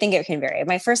be, I think it can vary.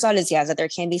 My first thought is yes, that there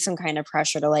can be some kind of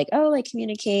pressure to like,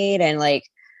 communicate, and like,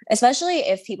 especially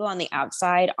if people on the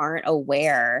outside aren't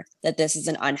aware that this is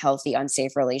an unhealthy,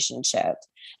 unsafe relationship.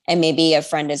 And maybe a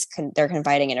friend they're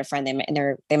confiding in a friend,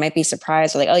 they might be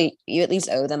surprised, or like, oh, you at least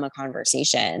owe them a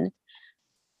conversation.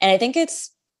 And I think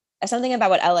it's something about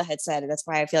what Ella had said. That's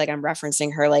why I feel like I'm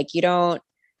referencing her. Like, you don't,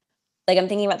 like, I'm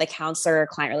thinking about the counselor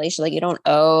client relation. Like, you don't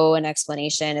owe an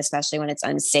explanation, especially when it's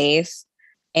unsafe.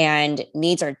 And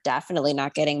needs are definitely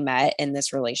not getting met in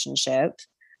this relationship.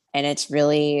 And it's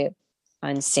really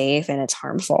unsafe and it's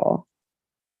harmful.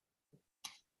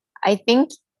 I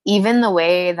think even the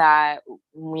way that,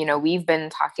 you know, we've been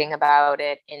talking about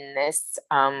it in this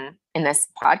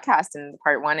podcast and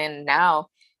part one and now,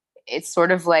 it's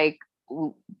sort of like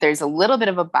there's a little bit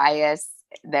of a bias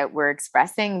that we're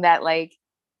expressing that like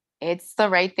it's the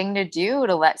right thing to do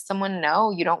to let someone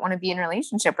know you don't want to be in a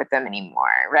relationship with them anymore,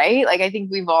 right? Like I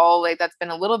think we've all like that's been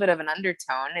a little bit of an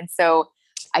undertone, and so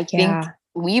I think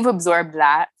we've absorbed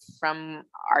that from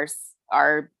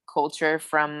our culture,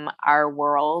 from our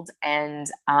world, and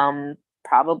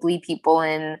probably people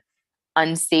in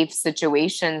unsafe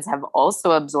situations have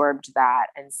also absorbed that,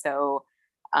 and so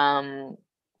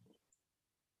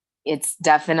it's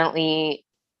definitely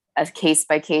a case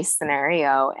by case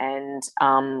scenario. And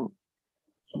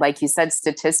like you said,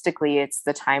 statistically, it's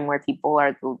the time where people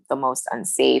are the most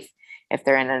unsafe. If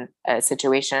they're in a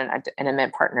situation, an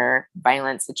intimate partner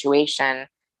violence situation,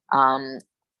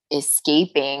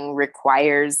 escaping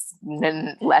requires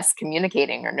less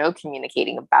communicating or no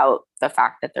communicating about the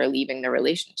fact that they're leaving the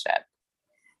relationship.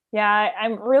 Yeah, I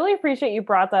really appreciate you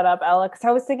brought that up, Ella, because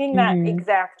I was thinking that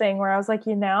exact thing where I was like,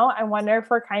 I wonder if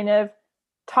we're kind of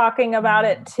talking about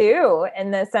it too,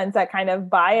 in the sense that kind of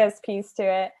bias piece to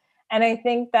it. And I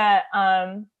think that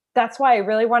that's why I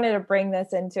really wanted to bring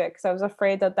this into it, because I was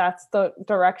afraid that that's the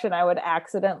direction I would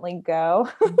accidentally go.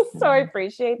 So I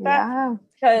appreciate that.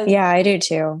 Yeah, I do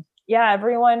too. Yeah,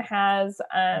 everyone has,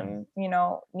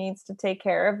 needs to take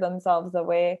care of themselves the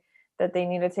way that they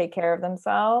need to take care of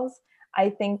themselves. I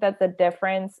think that the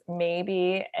difference,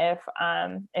 maybe, if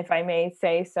I may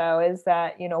say so, is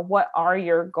that, what are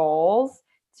your goals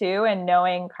too, and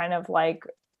knowing kind of like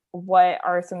what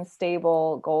are some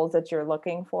stable goals that you're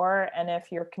looking for, and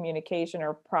if your communication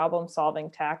or problem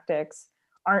solving tactics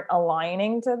aren't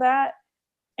aligning to that,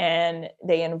 and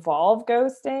they involve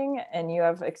ghosting, and you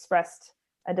have expressed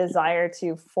a desire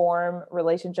to form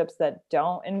relationships that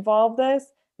don't involve this,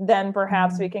 then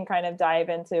perhaps we can kind of dive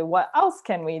into what else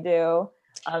can we do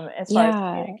as far as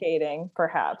communicating,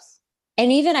 perhaps.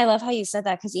 And even I love how you said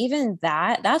that, because even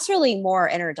that's really more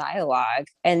inner dialogue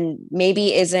and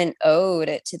maybe isn't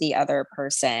owed to the other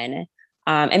person.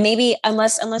 And maybe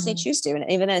unless they choose to, and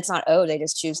even then it's not owed, they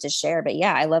just choose to share. But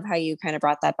yeah, I love how you kind of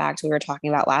brought that back to what we were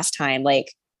talking about last time.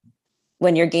 Like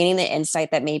when you're gaining the insight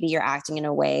that maybe you're acting in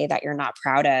a way that you're not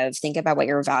proud of, think about what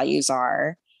your values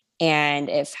are. And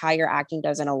if how you're acting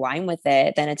doesn't align with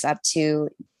it, then it's up to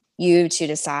you to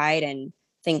decide and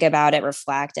think about it,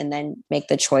 reflect, and then make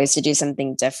the choice to do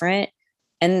something different.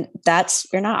 And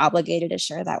you're not obligated to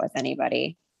share that with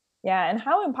anybody. Yeah. And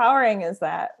how empowering is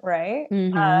that, right?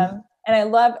 Mm-hmm. And I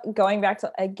love going back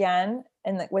to, again,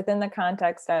 within the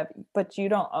context of, but you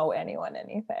don't owe anyone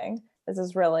anything. This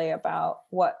is really about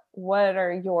what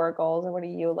are your goals and what are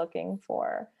you looking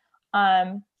for?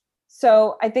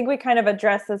 So I think we kind of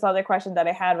addressed this other question that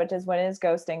I had, which is, when is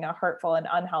ghosting a hurtful and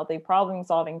unhealthy problem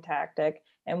solving tactic?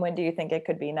 And when do you think it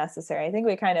could be necessary? I think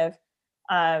we kind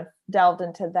of delved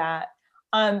into that.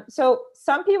 So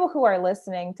some people who are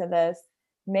listening to this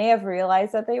may have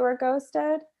realized that they were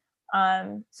ghosted.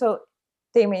 So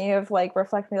they may have like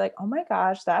reflected, like, oh my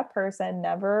gosh, that person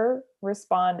never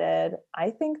responded. I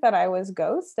think that I was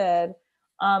ghosted.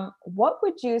 What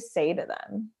would you say to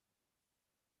them?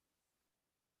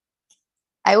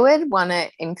 I would want to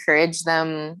encourage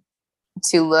them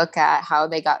to look at how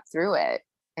they got through it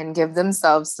and give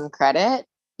themselves some credit,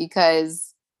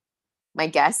 because my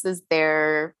guess is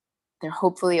they're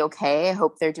hopefully okay. I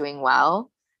hope they're doing well.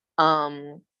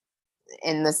 In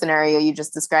the scenario you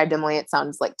just described, Emily, it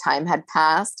sounds like time had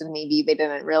passed and maybe they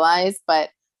didn't realize,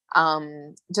 but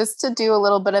just to do a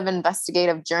little bit of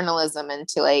investigative journalism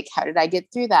into like, how did I get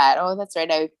through that? Oh, that's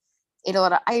right, I ate a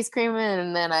lot of ice cream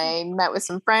and then I met with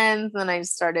some friends and then I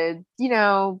started,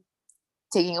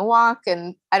 taking a walk,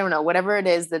 and I don't know, whatever it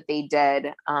is that they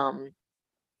did.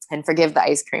 And forgive the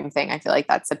ice cream thing. I feel like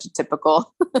that's such a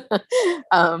typical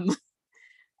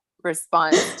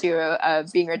response to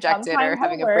being rejected or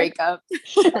having a breakup.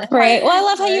 Right. Well, I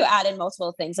love how you added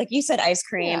multiple things. Like you said, ice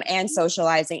cream and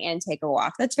socializing and take a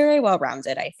walk. That's very well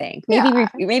rounded, I think.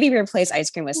 Maybe replace ice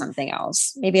cream with something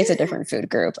else. Maybe it's a different food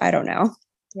group. I don't know.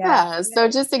 Yeah. So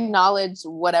just acknowledge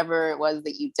whatever it was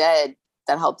that you did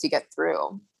that helped you get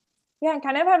through. Yeah,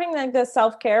 kind of having like the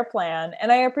self-care plan.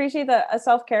 And I appreciate that a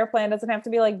self-care plan doesn't have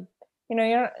to be like, you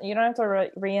don't have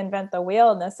to reinvent the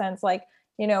wheel, in the sense like,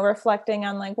 reflecting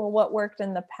on like, well, what worked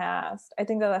in the past. I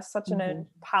think that that's such an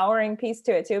empowering piece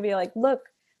to it too. Be like, look,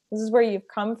 this is where you've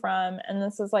come from, and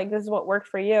this is what worked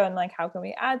for you, and like, how can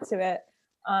we add to it?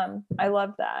 I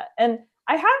love that. And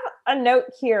I have a note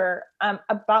here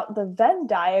about the Venn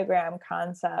diagram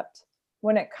concept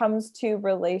when it comes to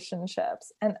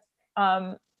relationships. And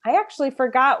I actually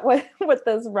forgot what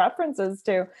this references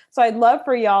to. So I'd love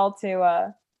for y'all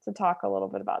to talk a little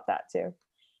bit about that too.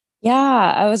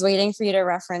 Yeah, I was waiting for you to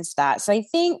reference that. So I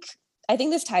think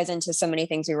this ties into so many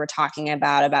things we were talking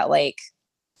about like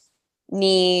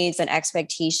needs and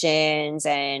expectations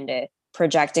and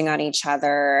projecting on each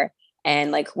other,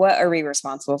 and like, what are we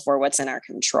responsible for? What's in our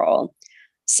control?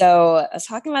 So I was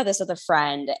talking about this with a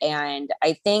friend, and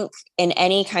I think in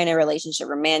any kind of relationship,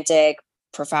 romantic,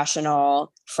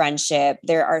 professional, friendship,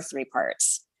 there are three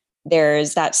parts.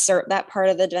 There's that part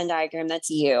of the Venn diagram that's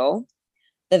you,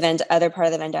 the other part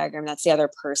of the Venn diagram that's the other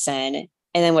person, and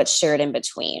then what's shared in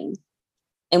between.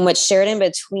 And what's shared in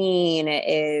between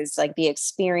is like the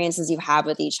experiences you have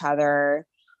with each other,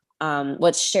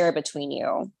 what's shared between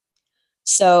you.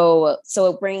 So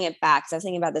bringing it back, because I was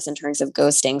thinking about this in terms of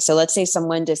ghosting. So let's say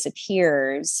someone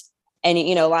disappears, and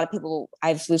a lot of people,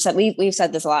 we've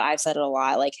said this a lot. I've said it a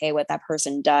lot. Like, hey, what that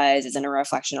person does isn't a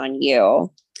reflection on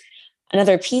you.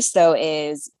 Another piece, though,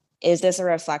 is this a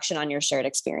reflection on your shared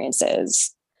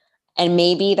experiences? And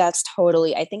maybe I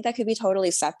think that could be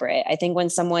totally separate. I think when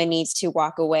someone needs to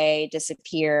walk away,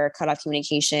 disappear, cut off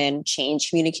communication, change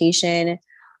communication,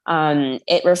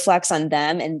 it reflects on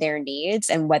them and their needs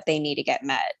and what they need to get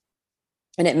met.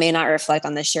 And it may not reflect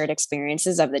on the shared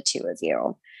experiences of the two of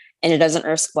you. And it doesn't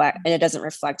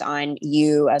reflect on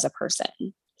you as a person.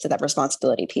 So that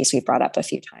responsibility piece we've brought up a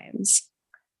few times.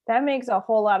 That makes a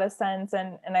whole lot of sense.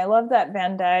 And I love that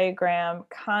Venn diagram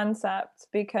concept,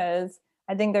 because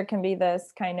I think there can be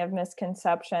this kind of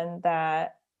misconception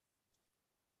that,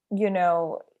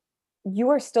 you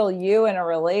are still you in a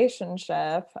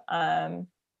relationship. And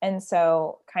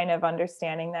so kind of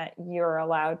understanding that you're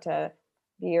allowed to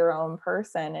be your own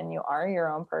person, and you are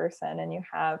your own person, and you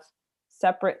have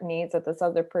separate needs that this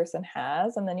other person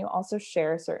has. And then you also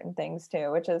share certain things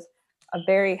too, which is a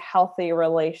very healthy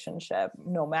relationship,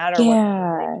 no matter what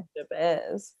the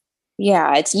relationship is.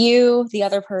 Yeah, it's you, the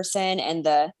other person, and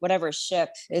the whatever ship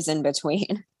is in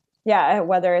between. Yeah,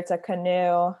 whether it's a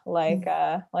canoe, like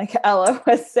Ella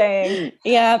was saying.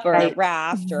 Yep, or a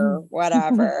raft or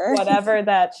whatever. Whatever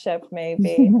that ship may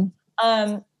be.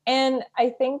 And I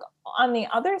think on the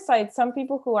other side, some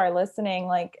people who are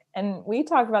listening, and we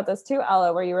talked about this too,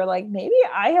 Ella, where you were like, maybe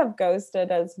I have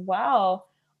ghosted as well.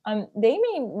 They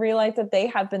may realize that they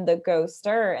have been the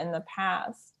ghoster in the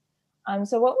past.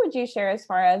 So what would you share as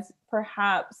far as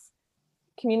perhaps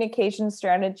communication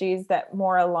strategies that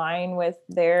more align with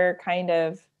their kind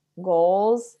of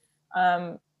goals,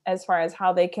 as far as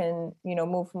how they can,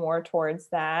 move more towards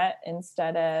that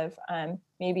instead of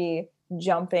maybe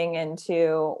jumping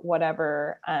into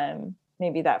whatever,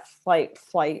 maybe that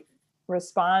flight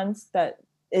response that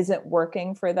isn't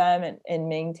working for them in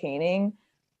maintaining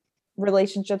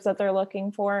relationships that they're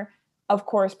looking for, of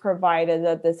course, provided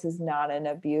that this is not an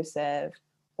abusive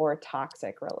or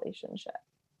toxic relationship.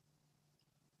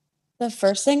 The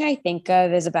first thing I think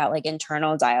of is about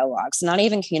internal dialogues, not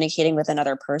even communicating with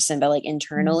another person, but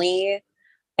internally.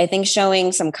 I think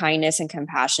showing some kindness and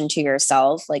compassion to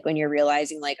yourself, when you're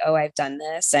realizing oh, I've done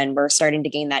this, and we're starting to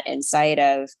gain that insight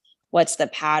of what's the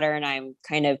pattern I'm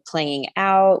kind of playing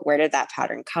out? Where did that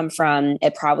pattern come from?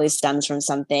 It probably stems from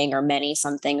something or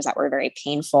some things that were very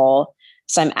painful.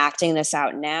 So I'm acting this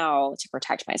out now to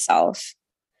protect myself.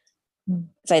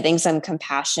 So I think some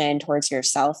compassion towards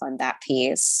yourself on that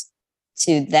piece,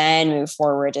 to then move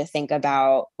forward to think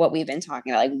about what we've been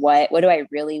talking about, what do I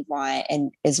really want,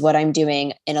 and is what I'm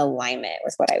doing in alignment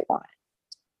with what I want?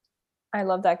 I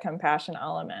love that compassion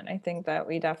element. I think that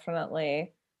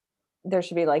there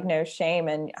should be no shame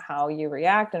in how you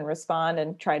react and respond,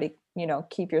 and try to,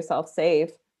 keep yourself safe.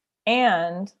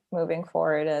 And moving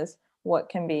forward is what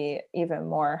can be even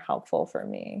more helpful for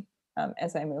me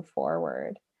as I move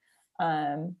forward.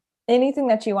 Anything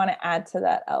that you want to add to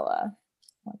that, Ella?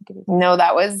 No,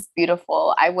 that was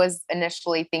beautiful. I was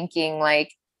initially thinking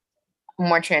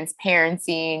more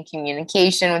transparency and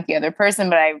communication with the other person,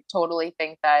 but I totally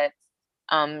think that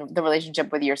the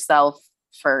relationship with yourself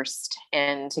first,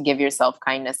 and to give yourself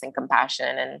kindness and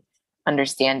compassion and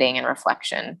understanding and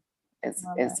reflection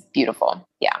is beautiful.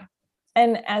 Yeah.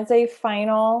 And as a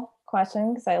final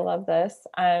question, because I love this,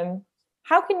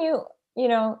 how can you,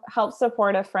 help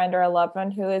support a friend or a loved one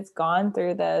who has gone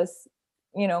through this,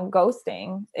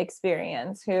 ghosting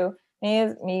experience, who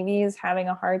maybe is having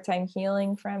a hard time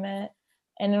healing from it?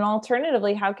 And then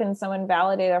alternatively, how can someone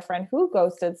validate a friend who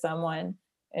ghosted someone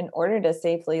in order to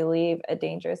safely leave a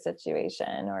dangerous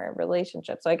situation or a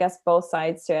relationship? So I guess both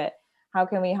sides to it. How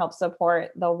can we help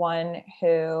support the one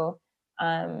who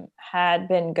had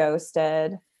been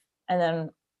ghosted, and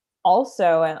then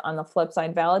also on the flip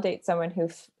side, validate someone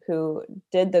who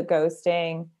did the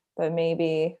ghosting, but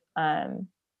maybe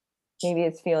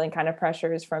it's feeling kind of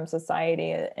pressures from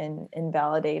society in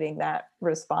validating that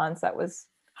response that was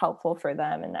helpful for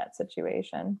them in that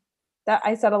situation. That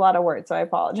I said a lot of words, so I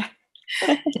apologize.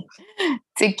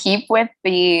 To keep with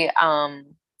the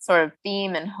sort of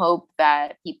theme and hope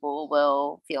that people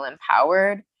will feel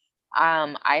empowered,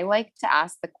 I like to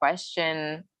ask the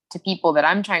question to people that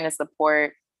I'm trying to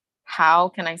support: how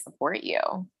can I support you?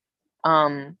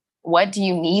 What do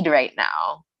you need right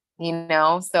now?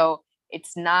 So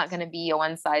it's not going to be a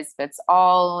one size fits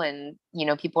all. And,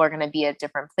 people are going to be at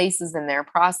different places in their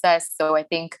process. So I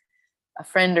think a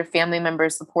friend or family member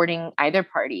supporting either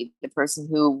party, the person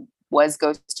who was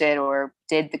ghosted or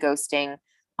did the ghosting,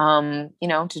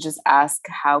 to just ask,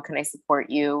 how can I support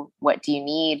you? What do you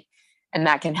need? And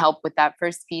that can help with that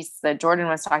first piece that Jordan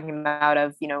was talking about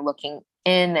of, looking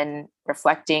in and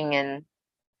reflecting and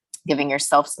giving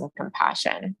yourself some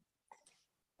compassion.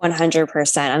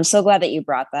 100%. I'm so glad that you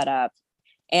brought that up.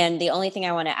 And the only thing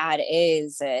I want to add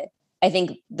is I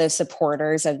think the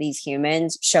supporters of these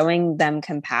humans, showing them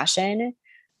compassion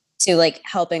to like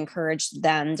help encourage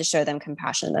them to show them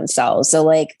compassion themselves. So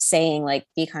like saying like,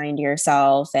 be kind to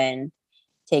yourself and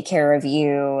take care of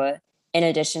you, in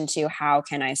addition to how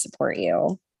can I support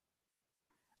you?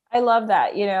 I love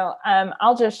that.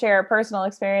 I'll just share a personal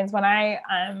experience. When I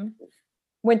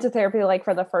went to therapy, like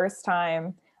for the first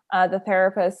time, the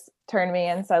therapist turned to me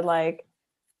and said, like,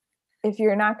 if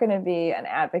you're not going to be an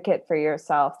advocate for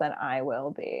yourself, then I will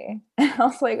be. And I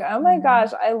was like, oh my gosh,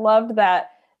 I loved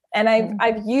that. And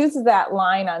I've used that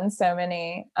line on so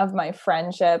many of my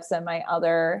friendships and my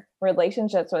other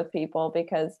relationships with people,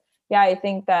 because I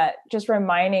think that just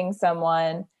reminding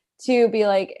someone to be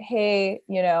like, hey,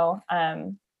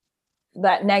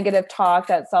 that negative talk,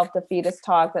 that self-defeatist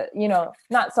talk, that,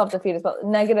 not self-defeatist, but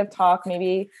negative talk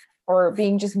maybe, or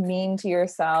being just mean to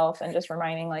yourself, and just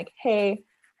reminding like, hey,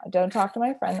 don't talk to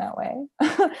my friend that way.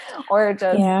 Or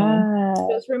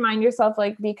just remind yourself,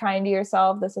 like, be kind to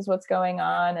yourself. This is what's going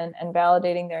on, and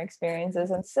validating their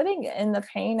experiences and sitting in the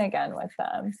pain again with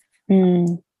them.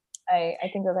 I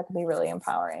think that could be really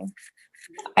empowering.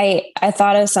 I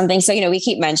thought of something. So, we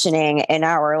keep mentioning in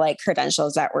our like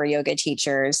credentials that we're yoga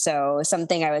teachers. So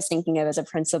something I was thinking of as a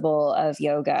principle of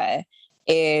yoga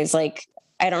is like,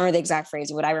 I don't remember the exact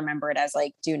phrase, but I remember it as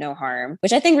like, do no harm,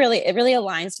 which I think really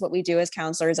aligns to what we do as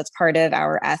counselors. That's part of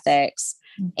our ethics.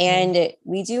 Mm-hmm. And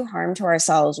we do harm to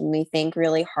ourselves when we think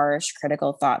really harsh,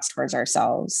 critical thoughts towards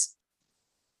ourselves.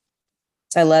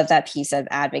 So I love that piece of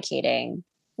advocating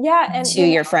and to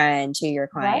your friend, to your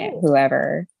client, right,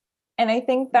 whoever. And I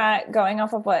think that going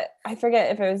off of what, I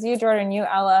forget if it was you, Jordan, you,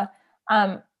 Ella,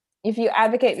 if you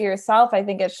advocate for yourself, I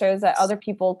think it shows that other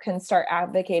people can start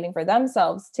advocating for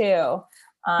themselves too.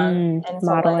 And so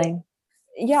modeling.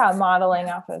 Modeling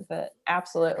off of it.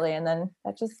 Absolutely. And then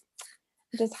that just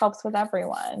helps with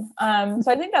everyone. So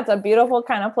I think that's a beautiful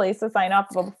kind of place to sign off.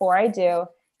 But before I do,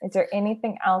 is there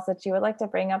anything else that you would like to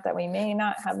bring up that we may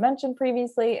not have mentioned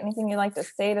previously? Anything you'd like to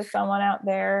say to someone out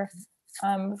there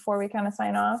before we kind of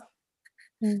sign off?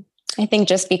 I think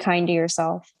just be kind to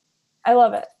yourself. I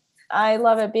love it.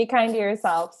 Be kind to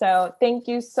yourself. So thank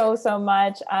you so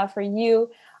much for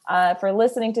you, for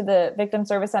listening to the Victim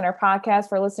Service Center podcast,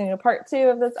 for listening to part 2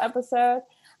 of this episode.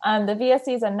 The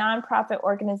VSC is a nonprofit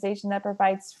organization that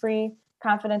provides free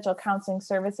confidential counseling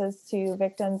services to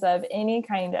victims of any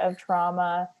kind of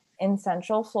trauma in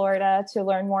Central Florida. To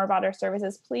learn more about our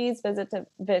services, please visit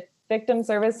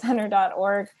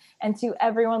victimservicecenter.org. And to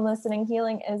everyone listening,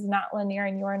 healing is not linear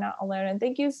and you are not alone. And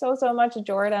thank you so much,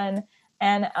 Jordan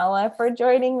and Ella, for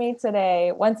joining me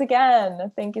today. Once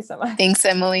again, thank you so much. Thanks,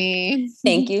 Emily.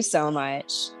 Thank you so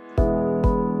much.